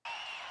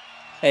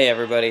Hey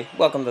everybody,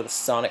 welcome to the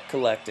Sonic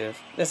Collective.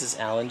 This is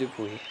Alan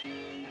Dupuis.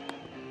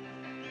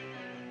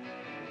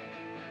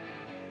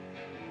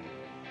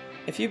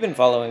 If you've been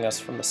following us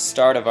from the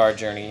start of our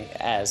journey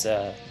as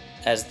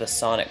the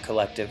Sonic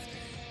Collective,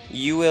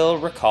 you will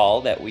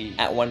recall that we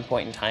at one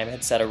point in time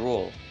had set a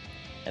rule,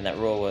 and that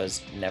rule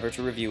was never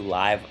to review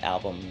live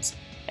albums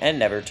and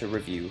never to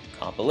review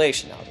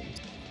compilation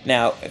albums.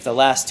 Now, if the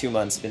last 2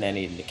 months have been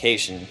any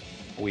indication,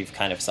 we've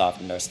kind of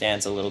softened our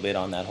stance a little bit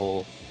on that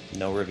whole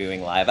no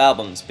reviewing live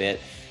albums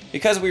bit,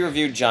 because we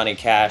reviewed Johnny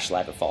Cash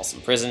live at Folsom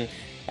Prison,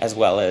 as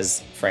well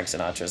as Frank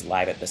Sinatra's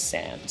Live at the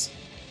Sands.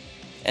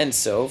 And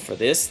so, for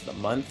this, the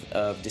month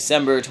of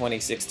December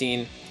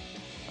 2016,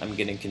 I'm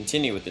going to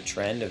continue with the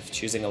trend of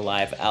choosing a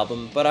live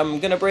album, but I'm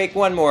going to break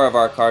one more of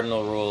our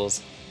cardinal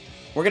rules.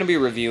 We're going to be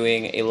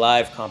reviewing a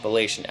live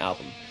compilation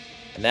album,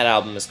 and that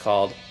album is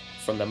called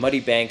From the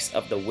Muddy Banks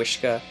of the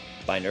Wishkah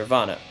by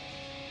Nirvana.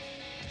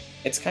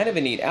 It's kind of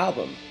a neat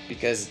album,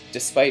 because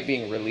despite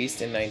being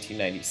released in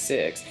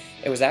 1996,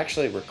 it was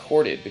actually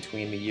recorded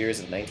between the years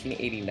of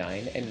 1989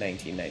 and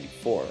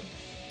 1994.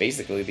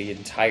 Basically the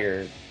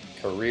entire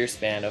career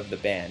span of the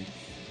band.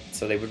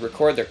 So they would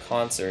record their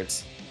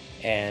concerts,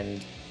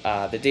 and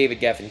the David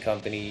Geffen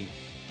Company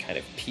kind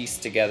of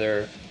pieced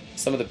together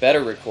some of the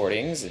better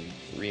recordings and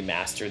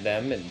remastered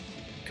them and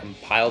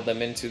compiled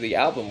them into the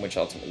album, which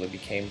ultimately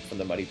became From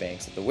the Muddy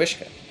Banks of the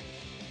Wishkah.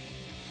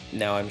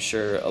 Now, I'm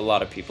sure a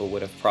lot of people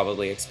would have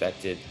probably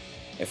expected,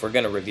 if we're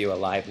going to review a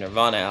live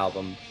Nirvana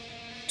album,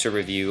 to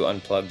review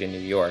Unplugged in New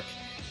York.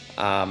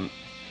 But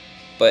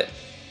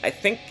I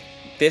think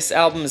this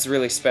album is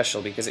really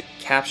special because it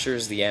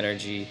captures the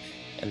energy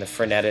and the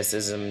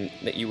freneticism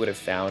that you would have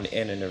found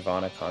in a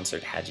Nirvana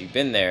concert had you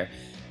been there.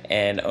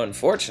 And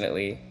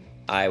unfortunately,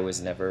 I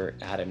was never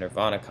at a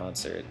Nirvana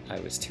concert.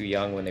 I was too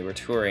young when they were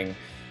touring.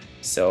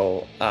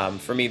 So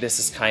for me, this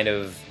is kind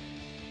of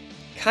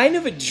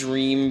a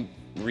dream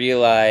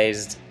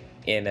realized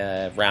in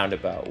a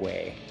roundabout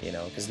way,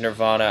 because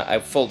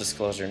Nirvana, full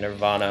disclosure,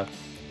 Nirvana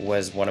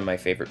was one of my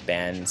favorite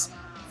bands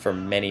for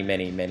many,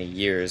 many, many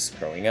years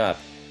growing up,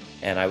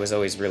 and I was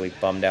always really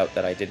bummed out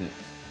that I didn't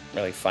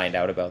really find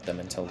out about them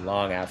until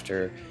long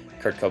after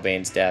Kurt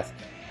Cobain's death,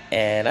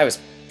 and I was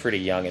pretty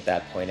young at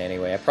that point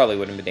anyway. I probably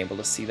wouldn't have been able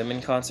to see them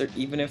in concert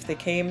even if they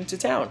came to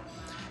town.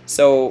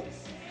 So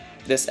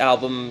this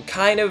album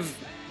I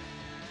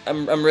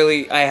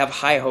have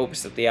high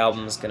hopes that the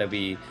album is going to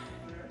be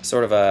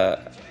sort of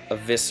a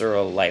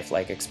visceral,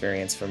 lifelike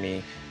experience for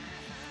me,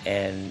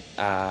 and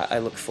I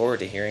look forward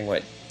to hearing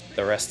what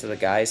the rest of the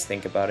guys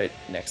think about it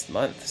next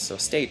month, so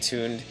stay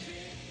tuned,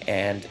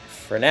 and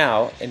for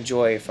now,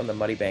 enjoy From the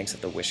Muddy Banks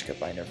of the Wishkah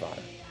by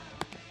Nirvana.